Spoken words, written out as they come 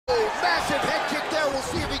Aggressive head kick there. We'll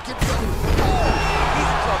see if he can. Oh! He's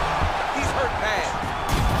in trouble. He's hurt bad.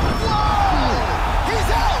 Whoa! He's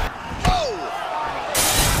out. Oh!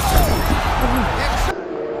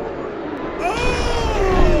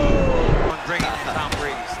 Oh! Bring it to Tom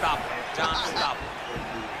Brady. Stop it. John, stop it.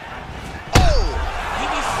 Oh! He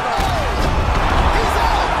needs to stop. He's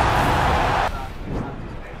out.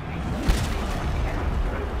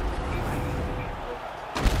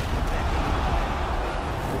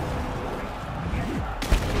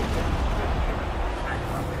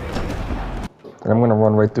 I'm gonna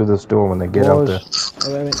run right through this door when they get out there.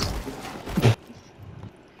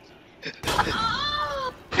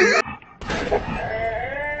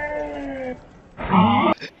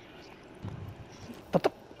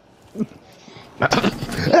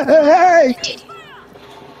 Hey!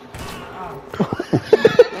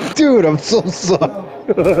 Dude, I'm so sorry.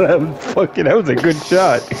 that was a good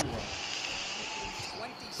shot.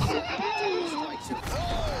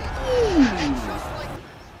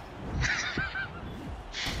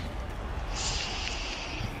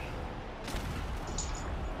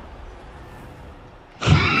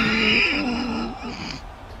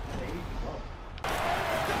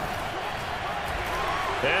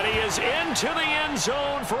 And he is into the end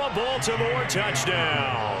zone for a Baltimore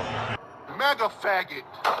touchdown. Mega faggot.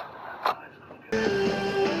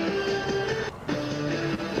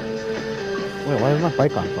 Wait, why is my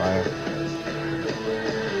bike on fire?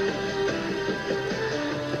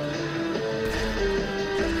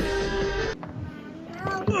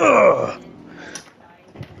 Ugh.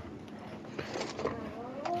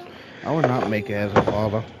 I would not make it as a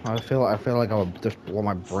father. I feel like I would just blow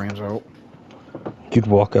my brains out. You'd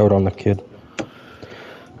walk out on the kid.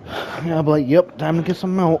 Yeah, I'd be like, yep, time to get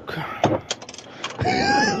some milk.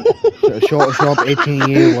 show up 18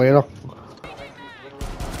 years later.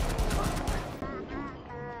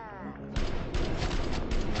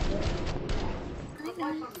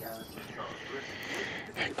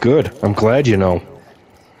 Good. I'm glad you know.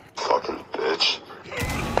 Fucking bitch.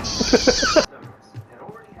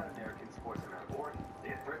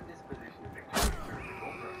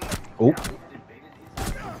 Oh.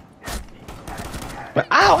 Ow!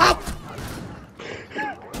 Ow!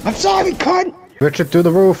 I'm sorry, cunt! Richard, through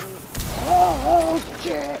the roof. Oh,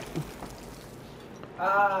 shit!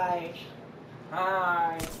 Hi.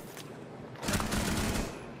 Hi.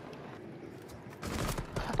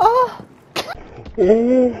 Oh!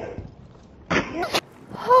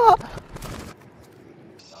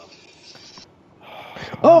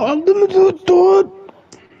 Oh, I'm gonna do it, dude!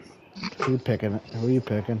 Who are you picking? Who are you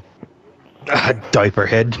picking? Diaper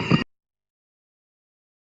head.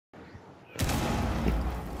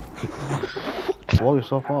 Blow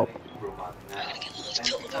yourself up.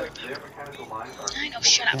 I know,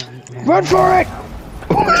 shut up. Run for it!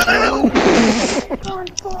 Run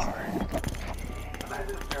for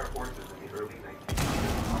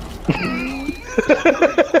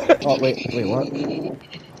Oh, wait, what?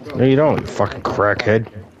 No, you don't, you fucking crackhead.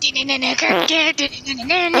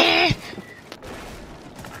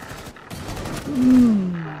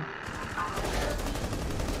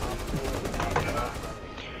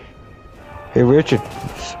 Hey, Richard.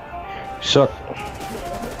 Suck.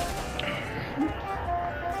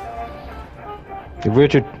 Hey,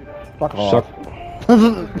 Richard. Fuck Suck.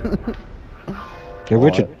 off. Hey,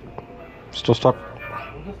 Richard. Still stuck.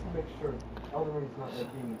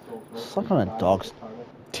 Suck on a dog's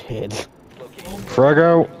tit. Frag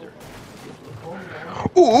out.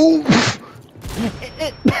 Ooh!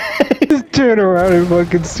 Just turn around and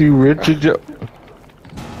fucking see Richard.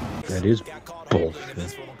 That is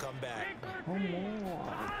bullshit.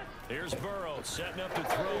 Here's Burrow setting up to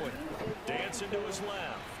throw it. Dancing to his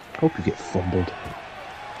left. Hope you get fumbled.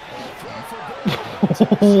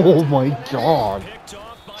 Oh my god. Picked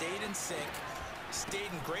off by Stayed in sync. Stayed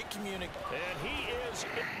in great communication. and he is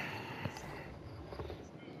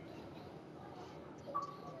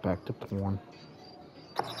Back to porn.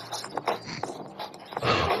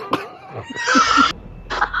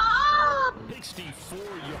 64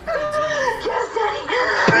 yards. Yes, Daddy.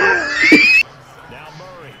 Now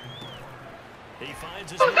Murray. He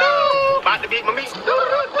finds his About to beat my meat.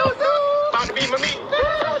 About to beat my meat.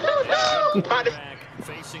 About to... back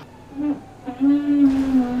facing.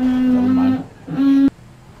 Never mind.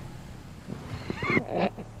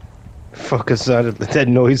 Fucker sounded that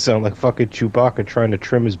noise sounded like fucking Chewbacca trying to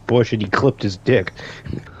trim his bush and he clipped his dick.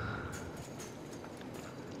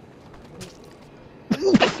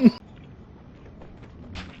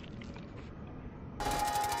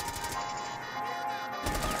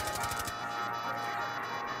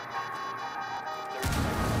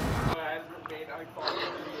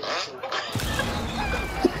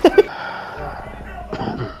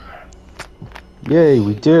 Yay,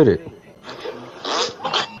 we did it.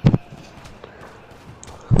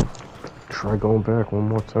 Try going back one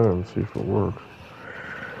more time, see if it works.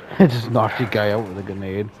 I just knocked the guy out with a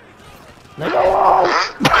grenade.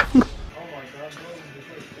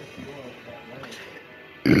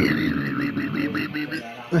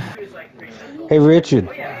 Hey, Richard.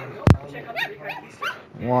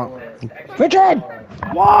 What? Richard!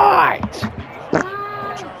 What?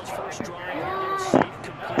 Charles' first drive, safe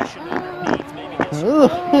completion underneath, maybe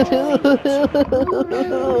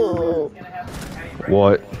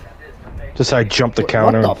What? Just I jumped the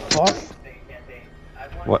counter. What the fuck?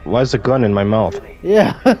 What? Why is the gun in my mouth?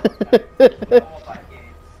 Yeah.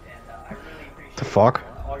 The fuck?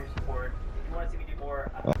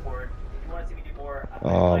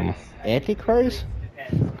 Antichrist?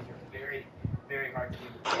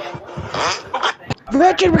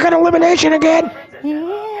 Richard, we got elimination again!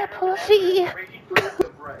 Yeah, pussy.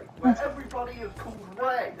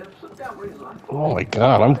 Oh my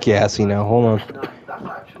god, I'm gassy now. Hold on.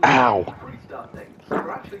 Ow.